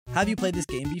Have you played this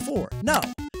game before? No.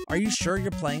 Are you sure you're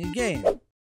playing a game?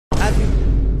 Have you...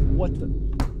 What the...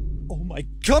 Oh my...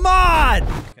 Come on!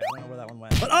 Okay, I don't know where that one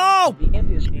went. But oh! The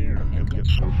end is near and yet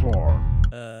so far.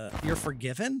 You're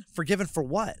forgiven? Forgiven for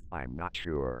what? I'm not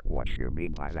sure what you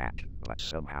mean by that, but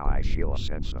somehow I feel a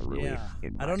sense of relief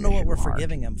in my I don't know what we're heart.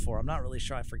 forgiving him for. I'm not really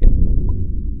sure I forgive.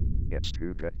 It's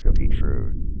too good to be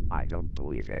true. I don't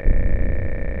believe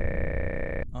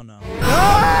it. Oh no.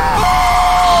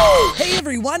 Oh! Hey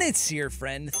everyone, it's your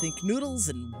friend Thinknoodles,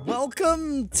 and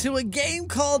welcome to a game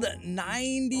called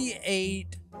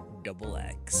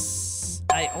 98XX.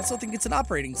 I also think it's an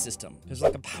operating system. There's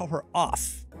like a power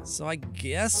off. So I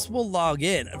guess we'll log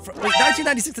in. Wait,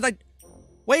 1996, did I...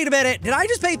 Wait a minute, did I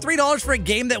just pay $3 for a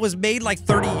game that was made like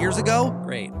 30 years ago?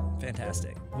 Great,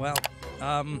 fantastic. Well,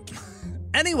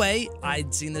 anyway,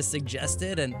 I'd seen this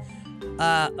suggested and,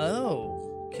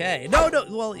 oh, okay. No,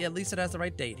 well, yeah, at least it has the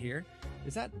right date here.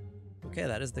 Is that... Okay,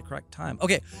 that is the correct time.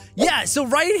 Okay, yeah, so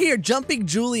right here, Jumping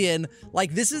Julian,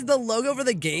 like this is the logo for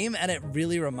the game, and it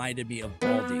really reminded me of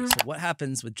Baldi. So what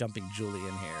happens with Jumping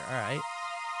Julian here? All right.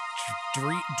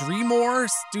 Dreamore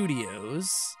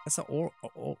Studios. That's an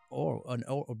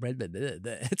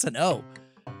it's an O.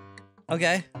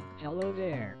 Okay. hello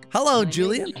there. Hello, My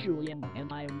Julian. name is Julian,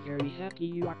 and I am very happy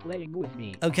you are playing with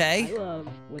me. Okay. I love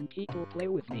when people play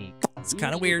with me. It's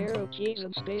kind of weird. Arrow keys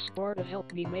and space bar to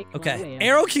help me make my way Okay. up.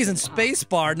 Arrow keys and space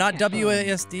bar, not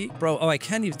WASD. Bro, oh, I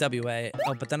can use WA.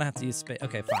 Oh, but then I have to use space.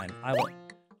 Okay, fine. I will.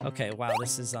 Okay, wow,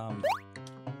 this is,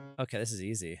 okay, this is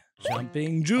easy.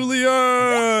 Jumping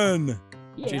Julian!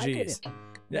 Yeah, I did GG's. it.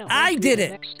 Yeah, Now I on to did the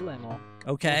it! Next level.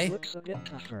 Okay. This looks a bit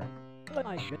tougher, but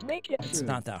I should make it It's through.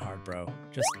 not that hard, bro.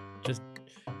 Just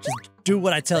do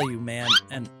what I tell you, man.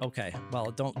 And, okay,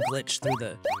 well, don't glitch through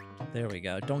the... There we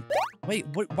go. Don't... Wait,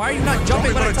 why are you not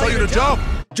jumping when I tell you to jump?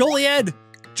 Julian!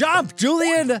 Jump,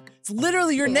 Julian! It's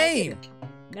literally your Yeah, I did name! it.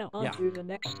 Now on Yeah. to the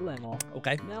next level.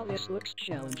 Okay. Now this looks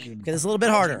challenging. Okay, this is a little bit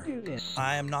harder. Do this.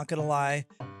 I am not gonna lie,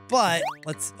 but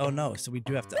let's... Oh no, so we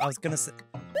do have to... I was gonna say...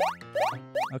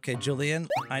 Okay, Julian,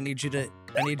 I need you to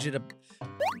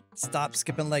stop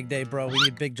skipping leg day, bro. We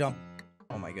need big jump.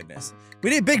 Oh my goodness. We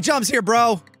need big jumps here,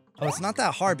 bro! Oh, it's not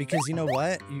that hard because you know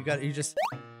what? You just...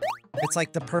 It's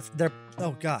like the perfect...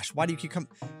 Oh gosh, why do you keep coming...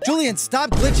 Julian, stop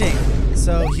glitching!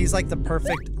 So he's like the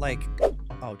perfect, like...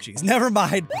 Oh geez, never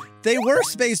mind. They were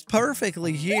spaced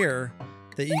perfectly here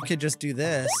that you could just do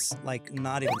this, like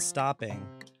not even stopping.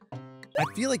 I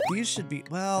feel like these should be...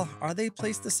 Well, are they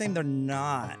placed the same? They're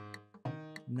not.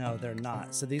 No, they're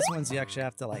not. So these ones you actually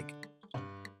have to like...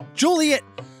 Julian!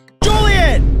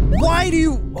 Julian! Why do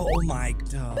you... Oh my...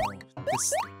 Oh,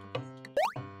 this...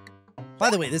 By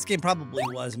the way, this game probably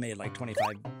was made like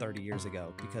 25, 30 years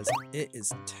ago because it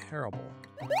is terrible.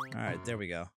 All right, there we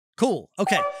go. Cool.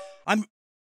 Okay. Oh,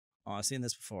 I've seen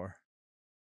this before.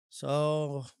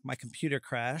 So my computer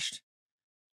crashed.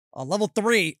 On level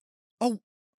 3. Oh,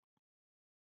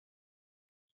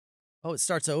 it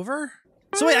starts over?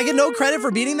 So wait, I get no credit for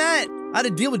beating that? I had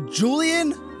to deal with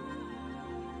Julian?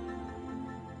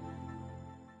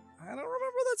 I don't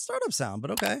remember that startup sound,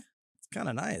 but okay. It's kind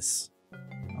of nice.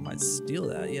 I might steal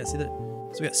that. Yeah, see that?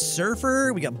 So we got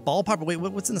Surfer, we got Ball Popper. Wait,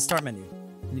 what's in the start menu?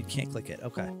 And you can't click it.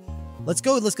 Okay. Let's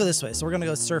go this way. So we're gonna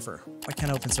go Surfer. I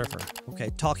can't open Surfer. Okay,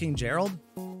 Talking Gerald.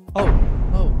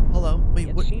 Oh, hello. Wait,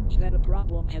 It what? seems that a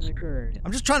problem has occurred.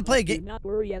 I'm just trying to play a Do game. not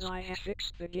worry, as I have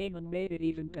fixed the game and made it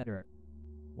even better.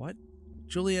 What?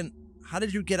 Julian, how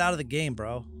did you get out of the game,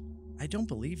 bro? I don't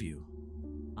believe you.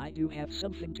 I do have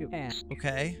something to ask.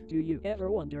 Okay. Do you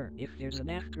ever wonder if there's an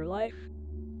afterlife?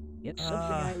 It's something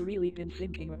I've really been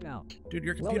thinking about. Dude,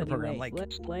 your Well, computer anyway, program, like...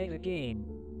 let's play the game.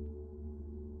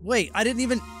 Wait, I didn't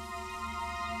even...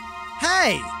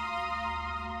 Hey!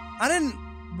 I didn't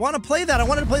want to play that. I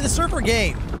wanted to play the Surfer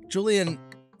game. Julian,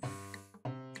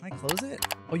 can I close it?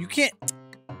 Oh, you can't...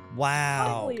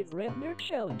 Wow. Finally, red new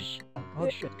challenge. Oh.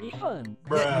 This should be fun.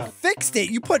 Yeah, you fixed it.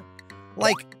 You put,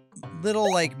 like,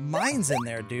 little, like, mines in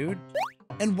there, dude.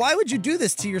 And why would you do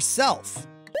this to yourself?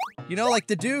 You know, like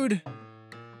the dude...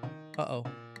 Uh-oh.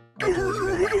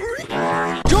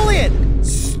 Julian!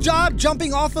 Stop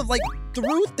jumping off of, like,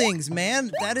 through things,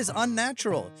 man. That is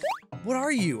unnatural. What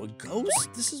are you, a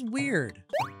ghost? This is weird.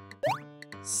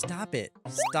 Stop it.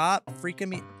 Stop freaking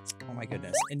me. Oh my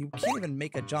goodness. And you can't even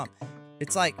make a jump.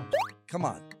 It's like, come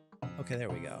on. Okay, there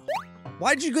we go.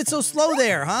 Why did you get so slow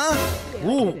there, huh? Yeah,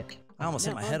 Ooh. I did it. I almost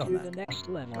hit Now my head on to the that. next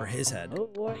level. Or his head. Oh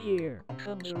boy, here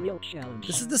comes a real challenge.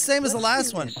 This is the same as the Let's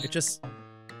last do one. this. It just...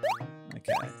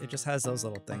 Okay, it just has those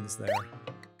little things there.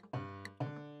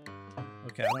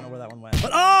 Okay, I don't know where that one went.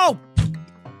 But oh!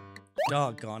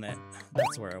 Doggone it.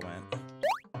 That's where it went.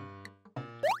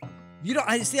 You don't.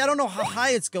 I see. I don't know how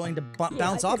high it's going to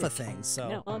bounce off of things. So.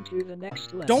 Now on to the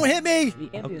next level. Don't hit me. The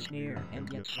end is near,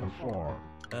 and yet so far.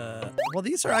 Well,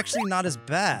 these are actually not as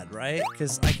bad, right?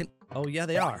 Because I can. Oh yeah,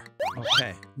 they are.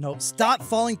 Okay. No, stop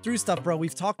falling through stuff, bro.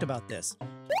 We've talked about this.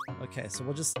 Okay, so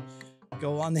we'll just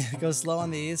go slow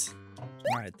on these.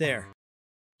 All right, there.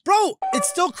 Bro, it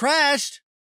still crashed.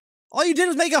 All you did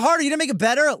was make it harder. You didn't make it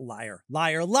better. Liar,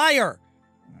 liar, liar.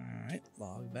 All right,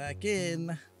 log back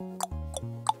in.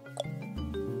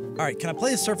 All right, can I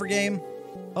play a surfer game?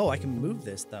 Oh, I can move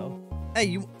this though.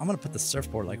 Hey, I'm gonna put the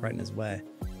surfboard like right in his way.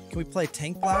 Can we play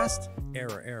Tank Blast?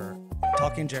 Error, error.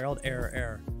 Talking Gerald, error,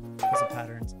 error. Because of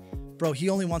patterns. Bro, he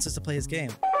only wants us to play his game.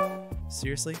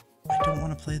 Seriously? I don't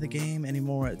want to play the game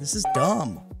anymore. This is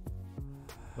dumb.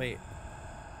 Wait.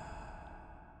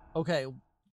 Okay.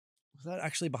 Was that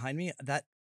actually behind me? That...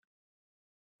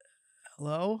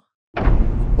 Hello?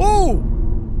 Whoa!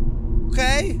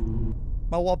 Okay.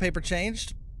 My wallpaper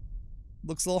changed.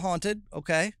 Looks a little haunted.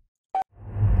 Okay.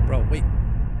 Bro, wait.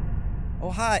 Oh,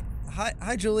 hi.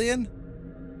 Hi, Julian.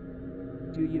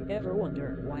 Do you ever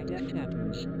wonder why death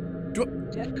happens?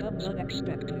 Death comes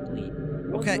unexpectedly.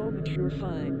 Okay. One moment you're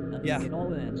fine, and Yeah. it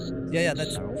all ends. Yeah,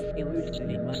 that's... Self-illusion.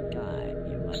 You must die.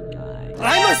 You must die.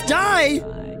 I must die?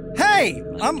 Die. Hey!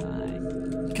 You must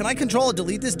die. Can I control or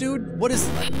delete this dude? What is...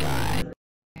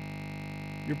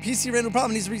 Your PC ran into a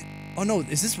problem needs to be... Oh no,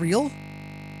 is this real?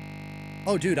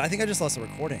 Oh dude, I think I just lost the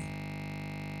recording.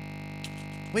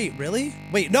 Wait, really?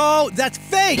 Wait, no, that's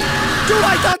fake! Dude,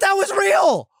 I thought that was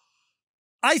real!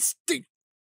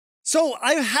 So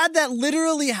I've had that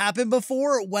literally happen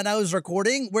before when I was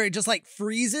recording, where it just like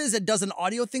freezes and does an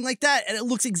audio thing like that, and it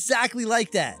looks exactly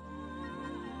like that.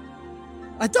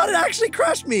 I thought it actually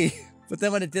crushed me. But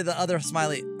then when it did the other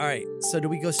smiley, all right, so do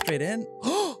we go straight in?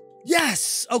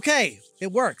 Yes, okay,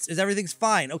 it works. Everything's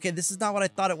fine. Okay, this is not what I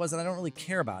thought it was, and I don't really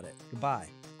care about it. Goodbye.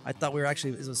 I thought we were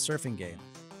actually, it was a surfing game.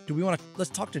 Do we want to, let's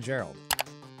talk to Gerald.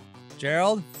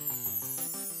 Gerald?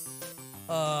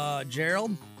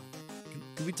 Gerald?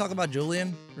 Can we talk about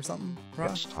Julian or something, bro?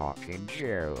 It's talking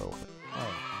Gerald.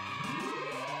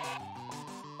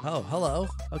 Oh, hello.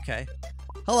 Okay.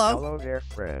 Hello. Hello there,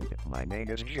 friend. My name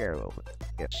is Gerald.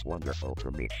 It's wonderful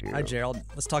to meet you. Hi, Gerald.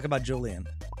 Let's talk about Julian.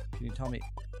 Can you tell me?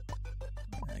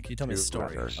 Can you tell me a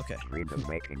story? Okay. Dreamed of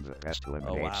making the best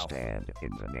lemonade stand in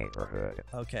the neighborhood.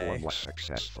 Okay. One was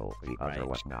successful, the other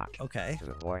was not. Okay.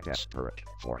 The boy, desperate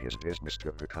for his business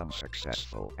to become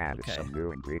successful, added some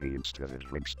new ingredients to the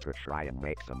drinks to try and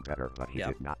make them better, but he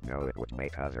did not know it would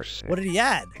make others sick. What did he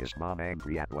add? His mom,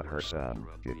 angry at what her son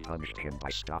did, punished him by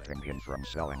stopping him from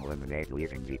selling lemonade,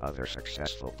 leaving the other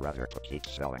successful brother to keep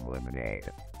selling lemonade.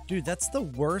 Dude, that's the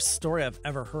worst story I've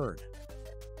ever heard.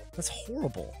 That's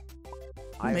horrible.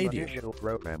 I'm a digital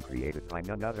program created by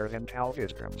none other than Tal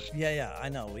Visgrams. Yeah, I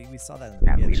know. We saw that in the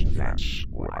beginning. At least that's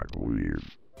what I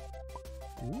believe.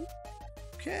 Ooh.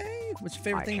 Okay. What's your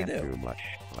favorite thing to do? I can't do much,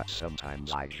 but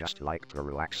sometimes I just like to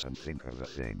relax and think of the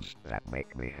things that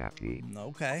make me happy.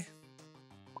 Okay.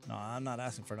 No, I'm not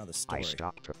asking for another story. I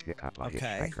stopped to pick up a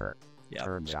hitchhiker.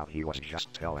 Turns out he was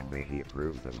just telling me he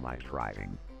approved of my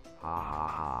driving. Ha ha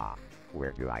ha.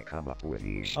 Where do I come up with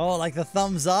these? Oh, like the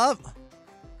thumbs up?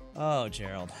 Oh,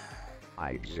 Gerald. I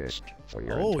exist for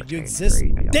your you exist.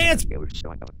 Dance! Never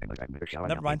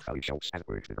mind.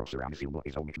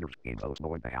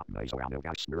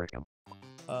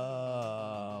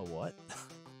 What?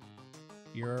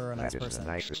 You're a nice person. That is the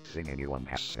nicest thing anyone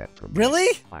has said for me. Really?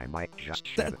 I might just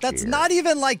shed a That's tear. not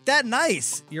even like that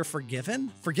nice. You're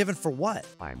forgiven? Forgiven for what?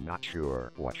 I'm not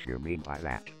sure what you mean by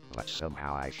that, but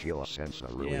somehow I feel a sense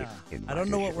of relief in my I don't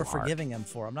know what we're heart. forgiving him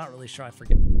for. I'm not really sure I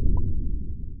forget.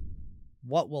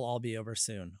 What will all be over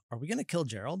soon? Are we going to kill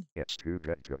Gerald? It's too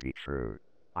good to be true.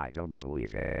 I don't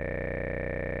believe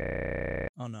it.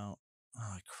 Oh no.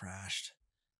 Oh, it crashed.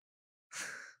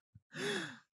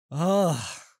 Oh.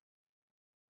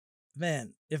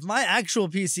 Man, if my actual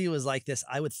PC was like this,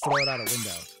 I would throw it out a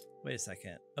window. Wait a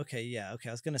second. Okay, yeah, okay.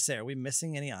 I was gonna say, are we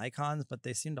missing any icons? But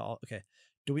they seem to all okay.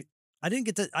 Do we I didn't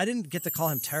get to call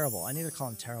him terrible. I need to call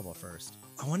him terrible first.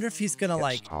 I wonder if he's gonna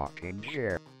like talking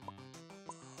here.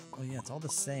 Oh yeah, it's all the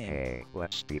same. Hey,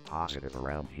 let's be positive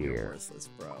around here. You're worthless,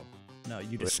 bro. No,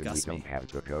 you disgust me. Me. We don't have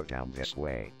to go down this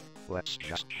way. Let's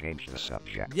just change the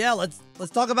subject. Yeah, let's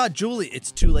talk about Julie.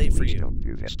 It's too late for you. Don't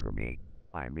do this for me.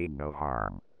 I mean no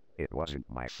harm. It wasn't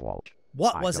my fault.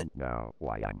 What was it? I don't know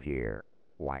why I'm here.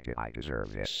 Why did I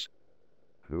deserve this?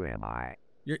 Who am I?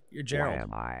 You're Gerald. Why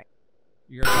am I?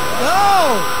 You're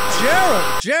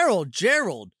no!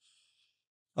 Gerald!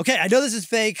 Okay, I know this is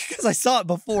fake because I saw it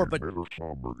before, but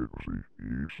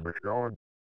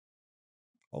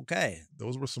Okay.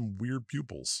 Those were some weird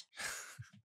pupils.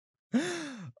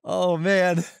 Oh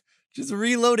man, just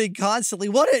reloading constantly.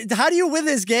 How do you win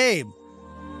this game?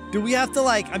 Do we have to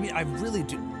like, I mean, I really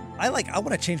do. I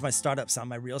want to change my startup sound,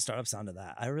 my real startup sound to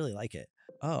that. I really like it.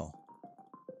 Oh.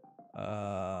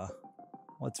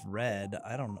 What's red?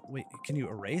 I don't know. Wait, can you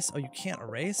erase? Oh, you can't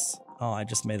erase? Oh, I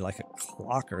just made like a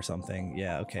clock or something.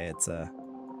 Yeah, okay, it's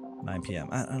 9 p.m.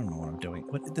 I don't know what I'm doing.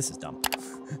 This is dumb.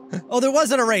 Oh, there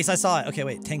was an erase. I saw it. Okay,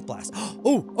 wait, tank blast.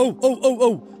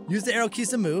 Oh. Use the arrow keys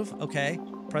to move. Okay.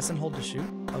 Press and hold to shoot.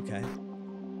 Okay.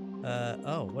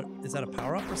 Oh, what is that, a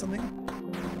power up or something?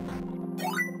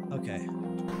 Okay.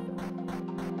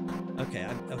 Okay,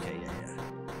 yeah.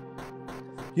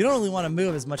 You don't really want to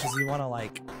move as much as you want to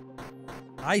like.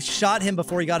 I shot him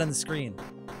before he got on the screen.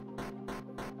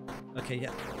 Okay,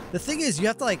 yeah. The thing is, you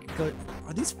have to like go.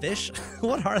 Are these fish?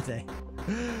 What are they?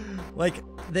 Like,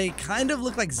 they kind of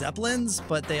look like zeppelins,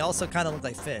 but they also kind of look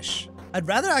like fish. I'd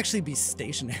rather actually be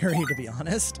stationary, to be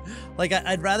honest. Like,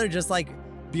 I'd rather just like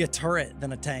be a turret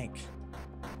than a tank.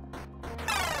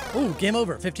 Ooh, game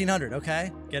over. 1500.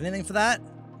 Okay. Get anything for that?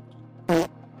 No.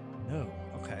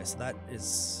 Okay, so that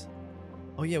is.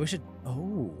 Oh yeah, we should.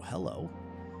 Oh, hello.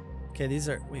 Okay, these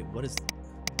are. Wait, what does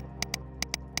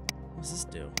this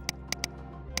do?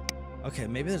 Okay,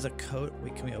 maybe there's a code.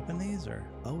 Wait, can we open these or?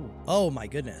 Oh my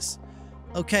goodness.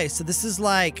 Okay, so this is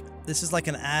like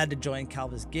an ad to join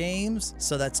Calva's Games.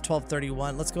 So that's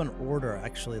 1231. Let's go in order,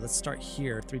 actually. Let's start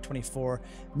here, 324.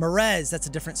 Merez, that's a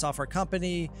different software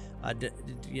company.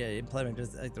 Yeah, employment,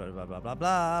 blah, blah, blah,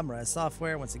 blah. Merez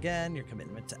Software, once again, your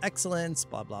commitment to excellence,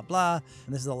 blah, blah, blah.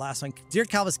 And this is the last one. Dear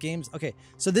Calva's Games. Okay,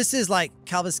 so this is like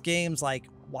Calva's Games, like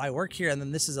why I work here. And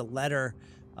then this is a letter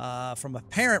from a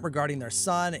parent regarding their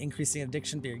son increasing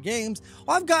addiction to your games.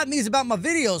 Oh, I've gotten these about my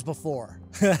videos before.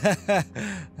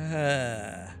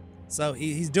 So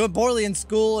he's doing poorly in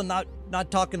school and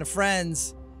not talking to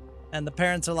friends, and the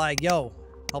parents are like, "Yo,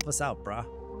 help us out, bruh."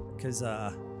 Because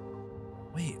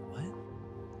wait, what?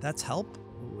 That's help?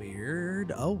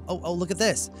 Weird. Oh, look at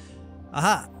this.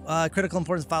 Aha. Critical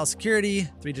importance file security,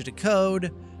 3-digit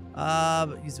code,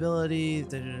 usability.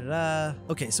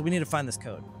 Okay, so we need to find this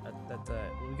code.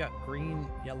 We got green,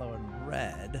 yellow, and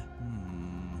red.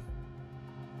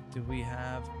 Do we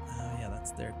have? Oh yeah,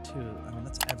 that's there too. I mean,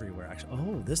 that's everywhere actually.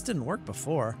 Oh, this didn't work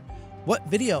before. What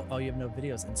video? Oh, you have no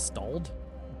videos installed?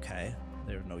 Okay,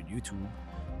 there's no YouTube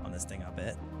on this thing, I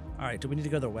bet. All right, do we need to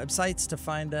go to their websites to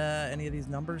find any of these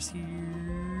numbers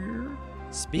here?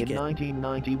 Speak in it.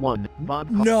 1991,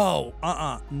 Bob. No,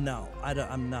 no,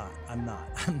 I'm not.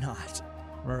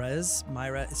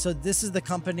 Myra. So this is the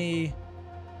company.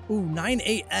 Ooh,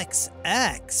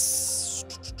 98XX.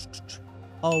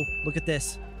 Oh, look at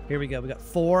this. Here we go. We got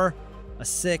 4, a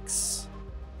 6.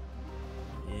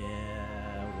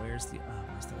 Yeah, where's the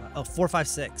one? Oh, 4, 5,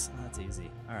 6. Oh, that's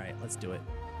easy. All right, let's do it.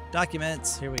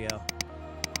 Documents. Here we go.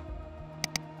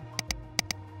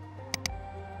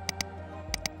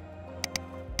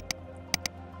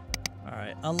 All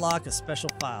right, unlock a special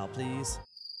file, please,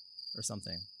 or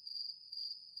something.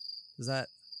 Is that?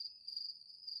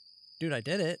 Dude, I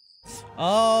did it.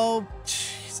 Oh,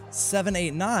 jeez.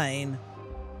 789.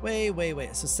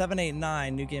 Wait. So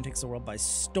 789, new game takes the world by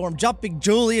storm. Jumping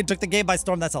Julian took the game by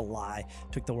storm. That's a lie.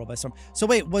 Took the world by storm. So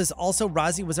wait, was also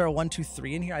Razi, was there a 1, 2,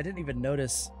 3 in here? I didn't even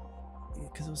notice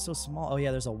because it was so small. Oh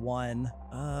yeah, there's a 1.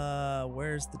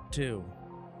 Where's the 2?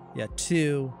 Yeah,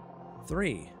 2,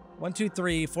 3. 1, 2,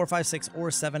 3, 4, 5, 6,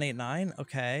 or 7, 8, 9.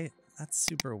 Okay, that's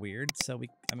super weird. So we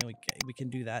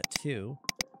can do that too,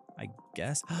 I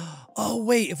guess. Oh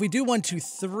wait, if we do 1, 2,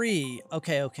 3.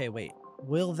 Okay, wait.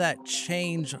 Will that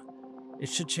change? It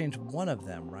should change one of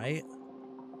them, right?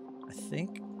 I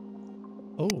think.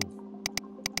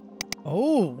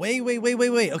 Oh,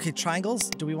 wait. Okay, triangles.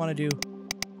 Do we want to do?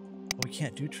 Oh, we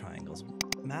can't do triangles.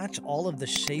 Match all of the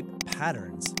shape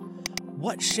patterns.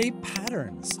 What shape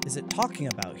patterns is it talking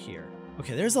about here?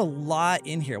 Okay, there's a lot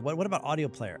in here. What about audio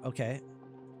player? Okay.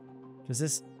 Does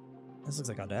this looks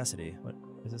like Audacity. What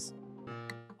is this?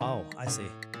 Oh, I see.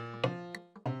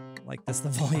 Like that's the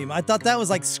volume. I thought that was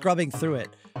like scrubbing through it.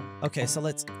 Okay, so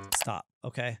let's stop.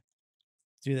 Okay.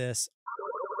 Do this.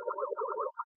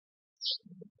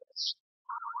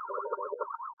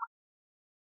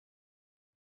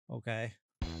 Okay.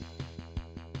 All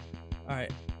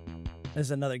right.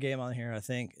 There's another game on here, I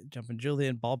think. Jumpin'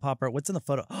 Julian, Ball Popper. What's in the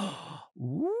photo?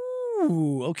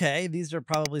 Ooh, okay. These are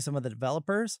probably some of the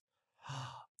developers.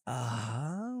 Wait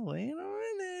a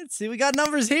minute. See, we got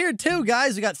numbers here too,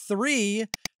 guys. We got 3,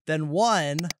 then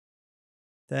 1,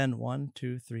 then 1,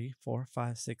 2, 3, 4,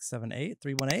 5, 6, 7, 8.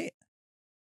 3, 1, 8.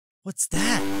 What's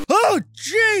that? Oh,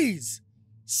 jeez.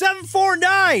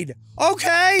 749!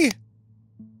 Okay!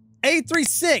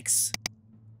 836.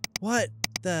 What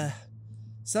the?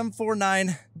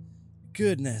 749.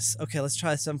 Goodness. Okay, let's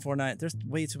try 749. There's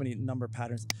way too many number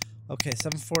patterns. Okay,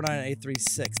 749 and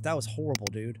 836. That was horrible,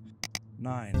 dude.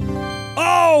 9.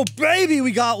 Oh, baby,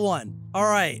 we got one. All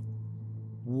right.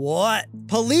 What?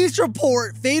 Police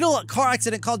report fatal car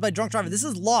accident caused by drunk driver. This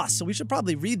is lost, so we should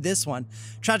probably read this one.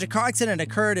 Tragic car accident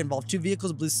occurred, involved 2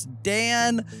 vehicles, blue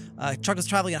sedan. Truck was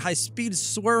traveling at high speed,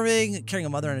 swerving, carrying a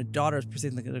mother and a daughter.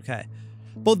 Proceeding. Okay.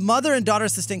 Both mother and daughter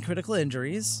sustained critical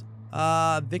injuries.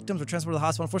 Victims were transported to the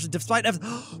hospital. Unfortunately, despite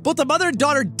both the mother and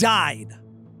daughter died.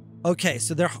 Okay,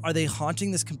 so are they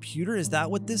haunting this computer? Is that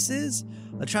what this is?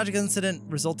 A tragic incident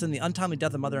resulted in the untimely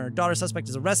death of mother and her daughter. Suspect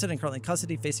is arrested and currently in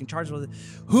custody, facing charges with it.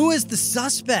 Who is the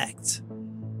suspect?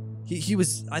 He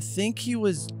was, I think he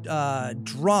was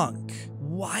drunk.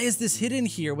 Why is this hidden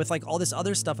here with like all this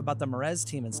other stuff about the Merez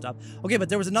team and stuff? Okay, but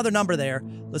there was another number there.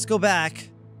 Let's go back.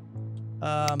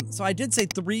 So I did say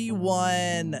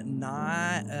 318.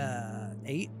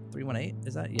 318?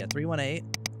 Is that? Yeah,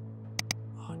 318.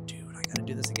 Oh, dude, I gotta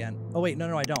do this again. Oh, wait,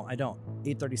 no, I don't.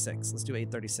 836. Let's do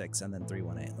 836 and then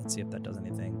 318. Let's see if that does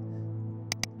anything.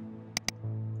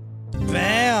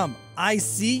 Bam! I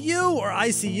see you or I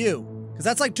see you? Because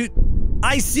that's like two.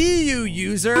 I see you,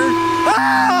 user.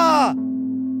 Ah!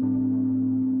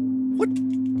 What?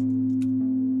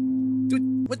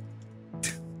 Dude, what?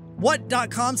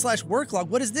 What.com/worklog?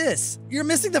 What is this? You're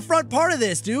missing the front part of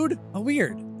this, dude. Oh,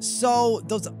 weird. So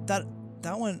that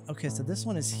one. Okay, so this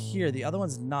one is here. The other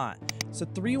one's not. So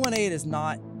 318 is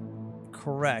not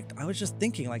correct. I was just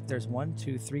thinking like there's 1,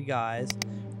 2, 3 guys.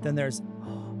 Then there's.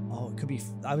 Oh, it could be.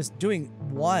 I was doing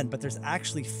 1, but there's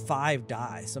actually 5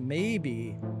 die. So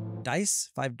maybe dice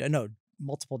 5. No,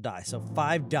 multiple die. So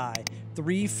 5 die.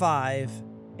 3, 5,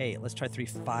 8. Let's try 3,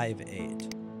 5,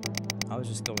 8. I was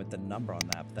just going with the number on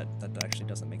that, but that actually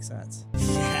doesn't make sense.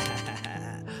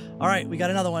 Yeah. All right, we got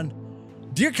another one.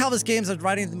 Dear Calvis Games, I was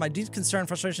writing my deep concern,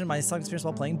 frustration, my son experience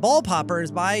while playing Ball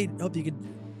Poppers. I hope you could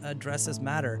address this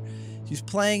matter. He's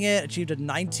playing it, achieved a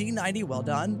 1990. Well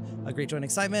done. A great joy and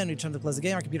excitement. We turned to close the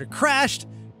game. Our computer crashed.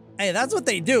 Hey, that's what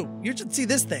they do. You should see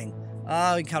this thing.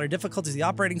 We encountered difficulties in the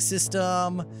operating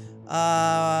system.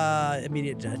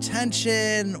 Immediate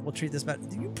attention. We'll treat this better.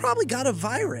 You probably got a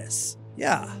virus.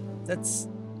 Yeah, that's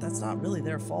not really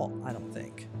their fault, I don't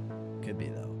think. Could be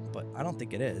though, but I don't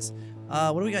think it is.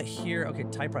 What do we got here? Okay,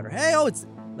 typewriter. Hey, oh, it's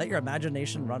let your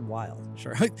imagination run wild.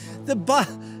 Sure. The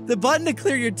button to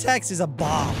clear your text is a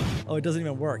bomb. Oh, it doesn't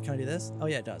even work. Can I do this? Oh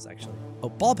yeah, it does actually. Oh,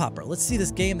 Ball Popper. Let's see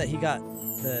this game that he got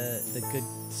the good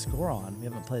score on. We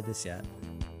haven't played this yet.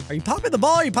 Are you popping the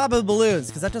ball or are you popping the balloons?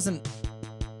 Because that doesn't.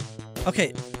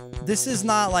 Okay, this is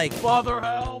not like. Father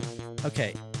help.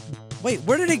 Okay, wait.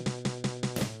 Where did it?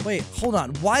 Wait, hold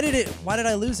on. Why did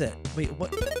I lose it? Wait,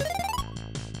 what?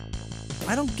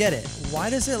 I don't get it. Why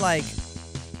does it like,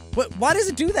 why does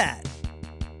it do that?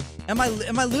 Am I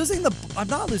losing the, I'm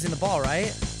not losing the ball,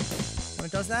 right? When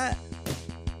it does that?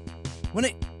 When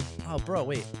it, oh bro,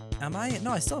 wait, am I?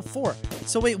 No, I still have 4.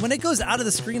 So wait, when it goes out of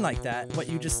the screen like that, what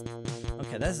you just,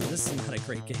 okay, this is not a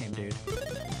great game, dude.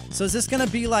 So is this gonna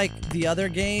be like the other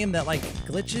game that like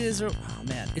glitches or, oh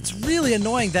man, it's really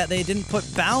annoying that they didn't put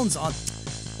bounds on.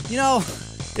 You know,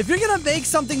 if you're gonna make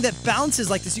something that bounces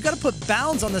like this, you gotta put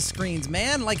bounds on the screens,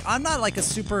 man. Like, I'm not like a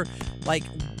super, like,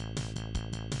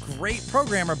 great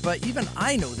programmer, but even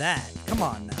I know that. Come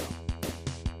on now.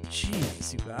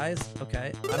 Jeez, you guys.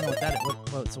 Okay, I don't know what that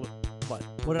is.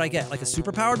 What did I get? Like a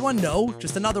super powered one? No,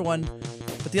 just another one.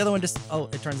 But the other one just, oh,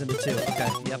 it turns into 2. Okay,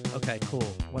 yep, okay, cool,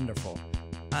 wonderful.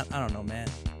 I don't know, man.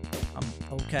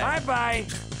 Okay. Bye-bye.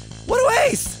 What a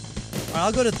waste! All right,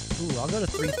 I'll go to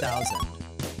 3,000.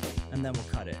 And then we'll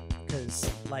cut it, because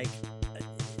like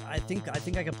I think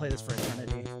I can play this for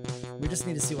eternity. We just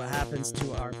need to see what happens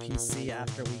to our PC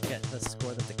after we get the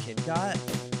score that the kid got,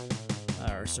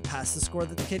 or surpass the score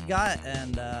that the kid got,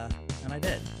 and I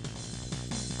did.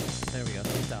 There we go,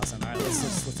 3,000. All right, let's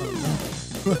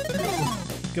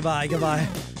goodbye.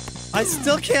 I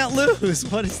still can't lose.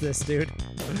 What is this, dude?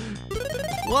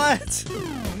 What?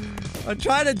 I'm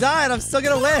trying to die and I'm still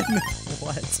gonna win.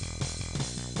 What?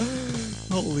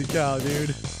 Holy cow,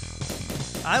 dude.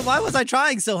 Why was I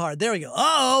trying so hard? There we go.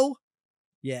 Uh-oh.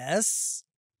 Yes.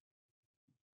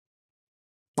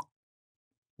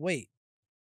 Wait.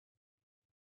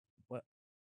 What?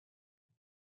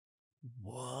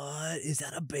 What? Is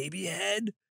that a baby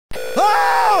head?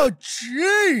 Oh,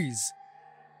 jeez.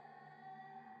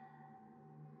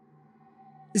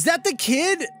 Is that the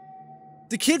kid?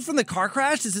 The kid from the car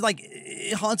crash? Is it like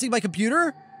haunting my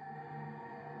computer?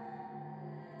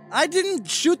 I didn't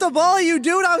shoot the ball at you,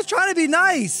 dude. I was trying to be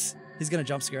nice. He's gonna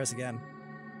jump scare us again.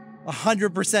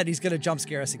 100% he's gonna jump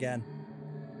scare us again.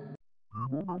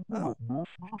 Oh.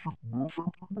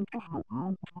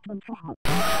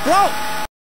 Bro! I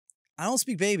don't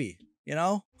speak baby, you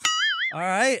know? All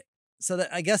right. So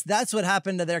that, I guess that's what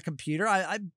happened to their computer.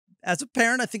 I as a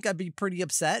parent, I think I'd be pretty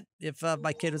upset if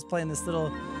my kid was playing this little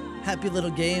happy little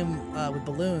game with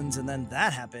balloons and then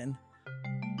that happened.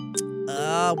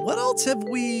 What else have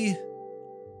we...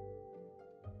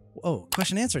 Oh,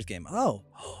 question answers game. Oh,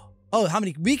 how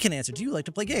many we can answer. Do you like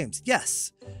to play games?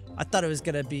 Yes. I thought it was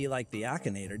going to be like the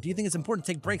Akinator. Do you think it's important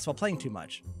to take breaks while playing too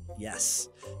much? Yes.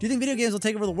 Do you think video games will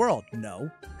take over the world?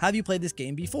 No. Have you played this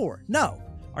game before? No.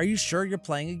 Are you sure you're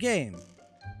playing a game?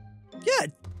 Yeah,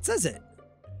 it says it.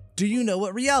 Do you know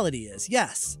what reality is?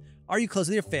 Yes. Are you close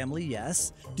with your family?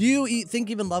 Yes. Do you think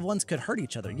even loved ones could hurt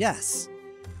each other? Yes.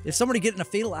 If somebody get in a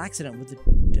fatal accident, would the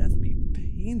death be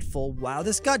painful? Wow,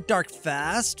 this got dark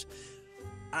fast.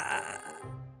 I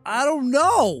don't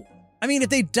know. I mean, if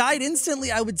they died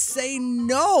instantly, I would say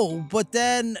no. But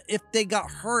then if they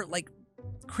got hurt, like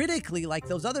critically, like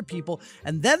those other people,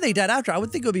 and then they died after, I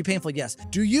would think it would be painful. Yes.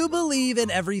 Do you believe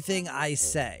in everything I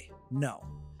say? No.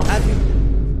 Have you?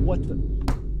 What the?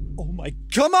 Oh my,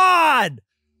 come on!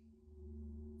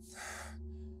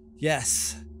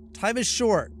 Yes. Time is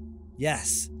short.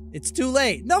 Yes. It's too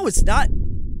late. No, it's not.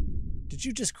 Did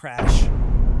you just crash?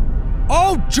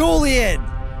 Oh, Julian!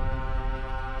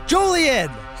 Julian!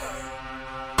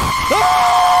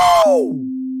 Oh!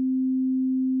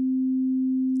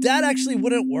 That actually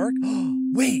wouldn't work.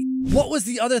 Wait, what was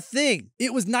the other thing?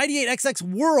 It was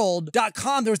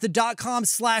 98xxworld.com. There was the .com /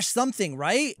 something,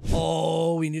 right?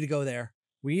 Oh, we need to go there.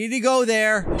 We need to go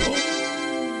there.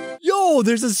 Yo,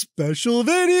 there's a special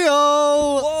video.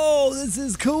 Whoa, this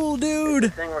is cool, dude. Is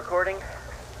this thing recording?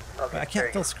 Okay, I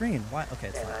can't fill screen. Why? Okay,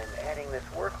 it's and fine. I'm adding this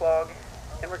work log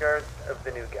in regards of the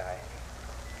new guy.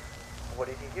 What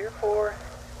is he here for,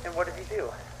 and what does he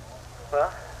do?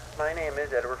 Well, my name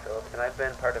is Edward Phillips, and I've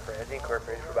been part of Razzie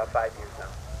Incorporated for about 5 years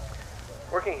now.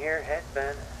 Working here has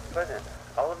been pleasant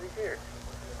all of these years.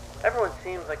 Everyone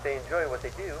seems like they enjoy what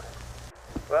they do.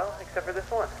 Well, except for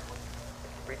this one.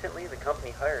 Recently, the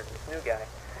company hired this new guy,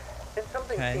 and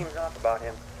something seems off about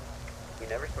him. He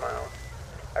never smiles.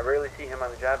 I rarely see him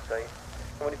on the job site,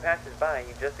 and when he passes by,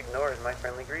 he just ignores my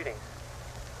friendly greetings.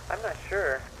 I'm not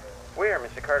sure where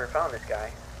Mr. Carter found this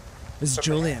guy. This is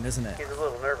Julian, isn't it? He's a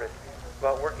little nervous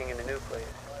about working in a new place.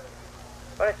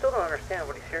 But I still don't understand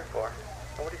what he's here for,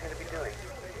 or what he's going to be doing.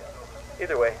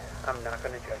 Either way, I'm not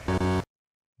going to judge him.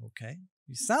 Okay.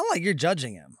 You sound like you're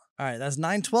judging him. All right, that's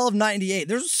 9/12/98.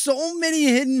 There's so many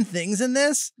hidden things in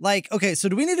this. Like, okay, so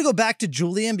do we need to go back to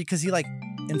Julian because he like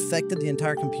infected the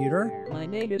entire computer? My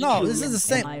name is No, Julian, this is the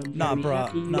same. Nah, bro.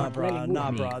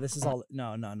 This is all.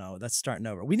 No. That's starting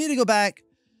over. We need to go back.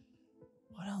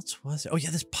 What else was it? Oh yeah,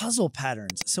 this puzzle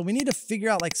patterns. So we need to figure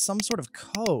out like some sort of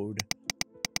code.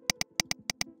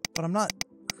 But I'm not.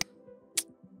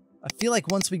 I feel like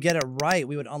once we get it right,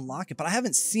 we would unlock it. But I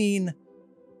haven't seen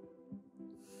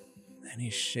any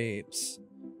shapes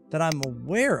that I'm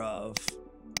aware of.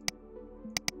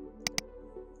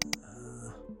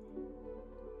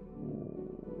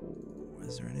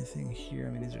 Is there anything here?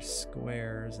 I mean, these are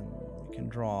squares and we can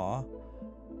draw.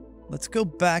 Let's go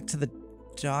back to the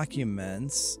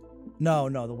documents. No,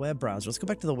 the web browser. Let's go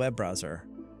back to the web browser.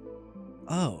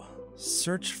 Oh,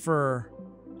 search for...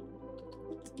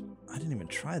 I didn't even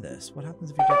try this. What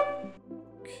happens if you do...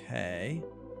 Okay.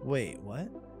 Wait, what?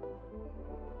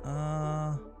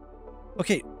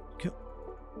 Okay.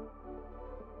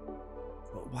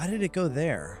 Why did it go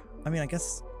there? I mean, I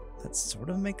guess that sort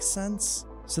of makes sense.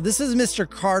 So this is Mr.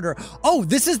 Carter. Oh,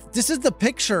 this is the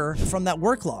picture from that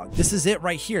work log. This is it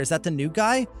right here. Is that the new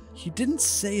guy? He didn't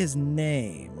say his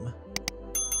name.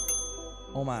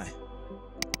 Oh my.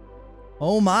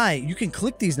 Oh my, you can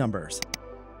click these numbers.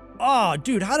 Oh,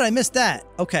 dude, how did I miss that?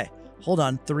 Okay, hold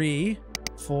on. 3,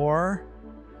 4,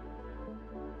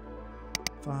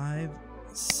 5,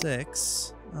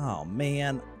 6. Oh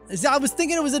man. I was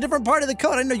thinking it was a different part of the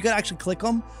code. I know you gotta actually click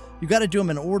them. You gotta do them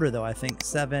in order though, I think.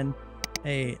 7,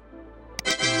 8.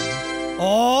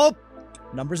 Oh!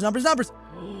 Numbers.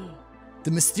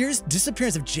 The mysterious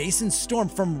disappearance of Jason Storm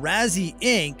from Razzie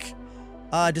Inc.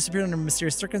 Disappeared under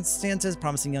mysterious circumstances,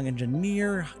 promising young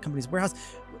engineer, company's warehouse.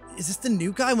 Is this the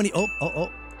new guy when he... Oh.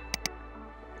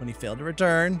 When he failed to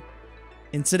return.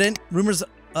 Incident. Rumors...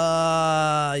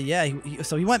 Yeah,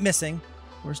 so he went missing.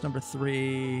 Where's number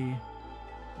 3?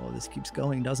 Oh, this keeps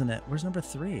going, doesn't it? Where's number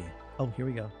 3? Oh, here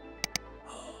we go.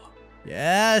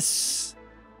 Yes!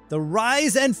 The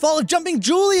rise and fall of Jumping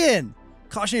Julian!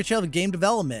 Cautionary tale of game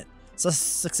development. So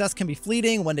success can be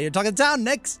fleeting. One day you're talking down,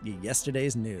 next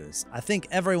yesterday's news. I think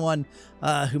everyone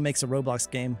who makes a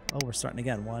Roblox game, oh, we're starting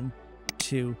again. 1,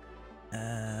 2,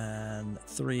 and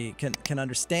 3 can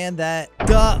understand that.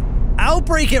 The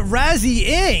outbreak at Razzie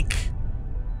Inc.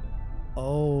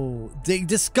 Oh, they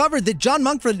discovered that John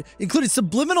Monkford included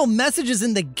subliminal messages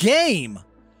in the game.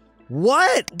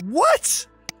 What? What?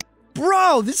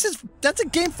 Bro, that's a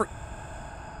game for...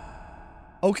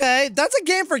 Okay, that's a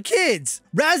game for kids.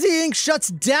 Razzie Inc. shuts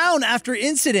down after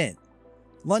incident.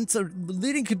 Lunt's a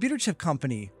leading computer chip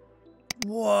company.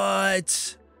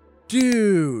 What?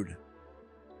 Dude.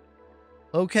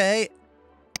 Okay.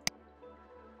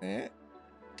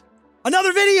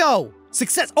 Another video!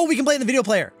 Success! Oh, we can play it in the video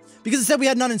player. Because it said we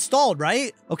had none installed,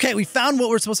 right? Okay, we found what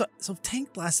we're supposed to... So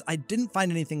Tank Blast, I didn't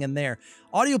find anything in there.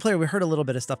 Audio player, we heard a little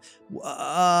bit of stuff.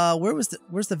 Where's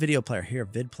the video player? Here,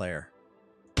 vid player.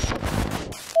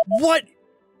 What?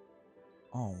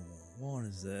 Oh, what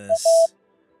is this?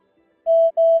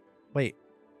 Wait,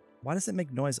 why does it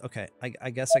make noise? Okay,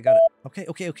 I guess I got it. Okay.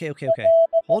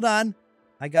 Hold on.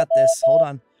 I got this. Hold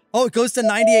on. Oh, it goes to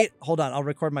 98. Hold on, I'll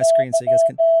record my screen so you guys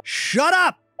can... Shut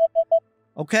up!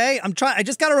 Okay, I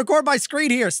just gotta record my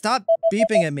screen here. Stop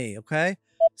beeping at me, okay?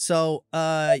 So,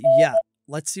 yeah.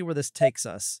 Let's see where this takes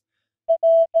us.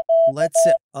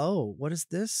 Oh, what is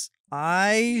this?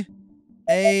 I-A-5-H.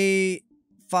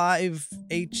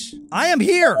 I am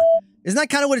here! Isn't that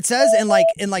kind of what it says in like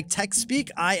text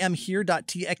speak? I am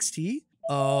here.txt.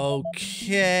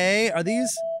 Okay, are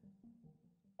these?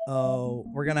 Oh,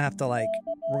 we're gonna have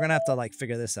to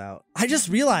figure this out. I just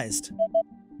realized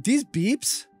these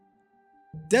beeps,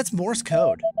 that's Morse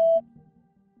code.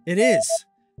 It is.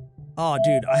 Oh,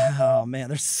 dude. Oh, man.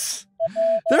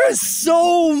 There is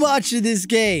so much in this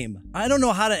game. I don't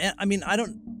know how to... I mean, I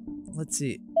don't... Let's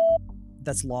see.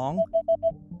 That's long.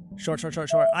 Short.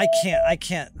 I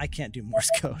can't do Morse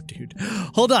code, dude.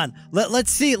 Hold on.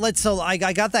 Let's see. So I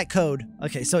got that code.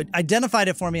 Okay, so it identified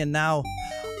it for me, and now...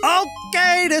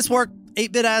 Okay, this worked.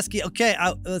 8-bit ASCII. Okay,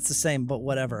 that's the same, but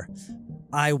whatever.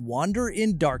 I wander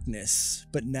in darkness,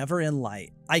 but never in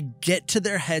light. I get to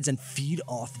their heads and feed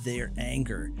off their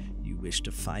anger. You wish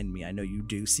to find me, I know you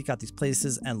do. Seek out these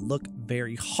places and look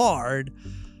very hard.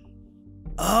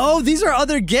 Oh, these are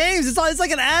other games. It's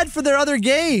like an ad for their other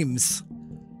games.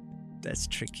 That's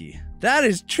tricky. That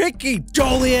is tricky,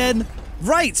 Julian.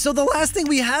 Right, so the last thing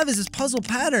we have is this puzzle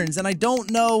patterns, and I don't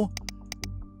know...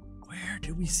 Where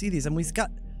do we see these? And we've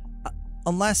got...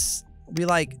 unless... we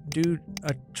like do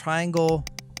a triangle,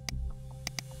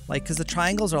 like, because the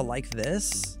triangles are like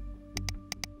this,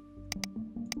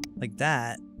 like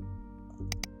that,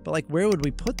 but like where would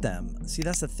we put them? See,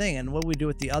 that's the thing. And what would we do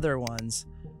with the other ones?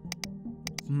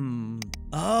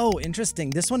 Oh, interesting.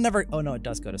 This one never... Oh no, it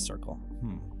does go to circle.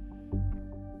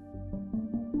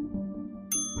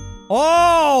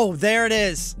 Oh, there it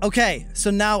is. Okay, so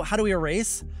now how do we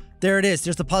erase? There it is.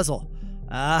 There's the puzzle.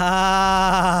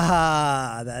 Ah,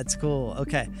 that's cool.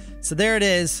 Okay, so there it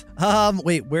is.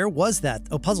 Wait, where was that?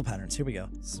 Oh, puzzle patterns. Here we go.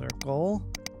 Circle,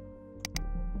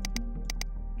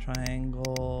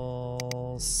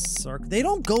 triangle, circle. They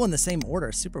don't go in the same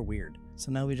order. Super weird.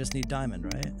 So now we just need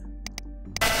diamond, right?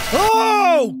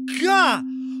 Oh, God!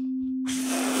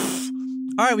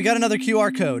 All right, we got another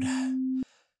QR code.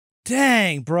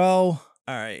 Dang, bro.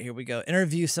 All right, here we go.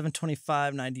 Interview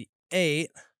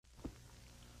 72598.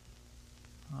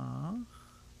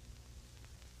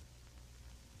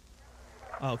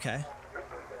 Okay.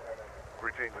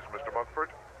 Greetings, Mr. Monkford.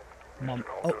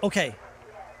 Oh, okay.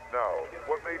 Now,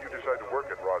 what made you decide to work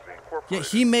at Razzie Incorporated? Yeah,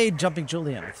 he made Jumping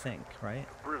Julian, I think, right?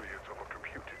 The brilliance of a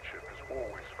computer chip has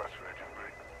always fascinated me.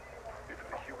 Even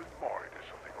the human mind is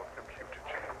something of a computer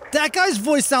chip. That guy's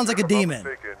voice sounds like a demon.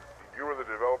 Mistaken, you were the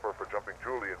developer for Jumping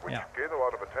Julian, which gained a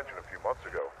lot of attention a few months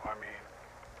ago. I mean,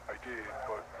 I did,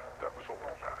 but that was all in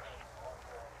the past.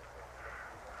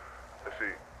 I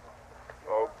see.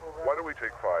 Why don't we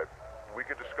take 5? We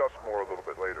can discuss more a little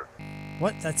bit later.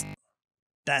 What?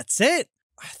 That's it?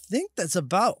 I think that's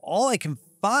about all I can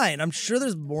find. I'm sure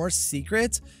there's more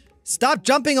secrets. Stop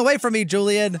jumping away from me,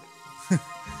 Julian.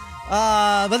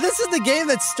 But this is the game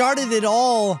that started it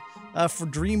all for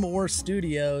DreamWorks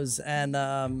Studios and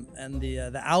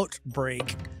the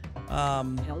Outbreak.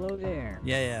 Hello there.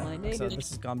 Yeah. My name So is... this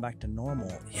has gone back to normal.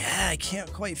 Yeah, I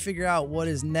can't quite figure out what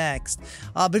is next.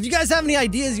 But if you guys have any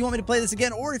ideas you want me to play this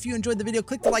again, or if you enjoyed the video,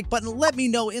 click the like button, let me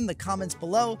know in the comments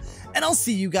below, and I'll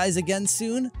see you guys again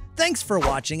soon. Thanks for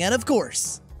watching, and of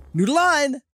course, noodle on!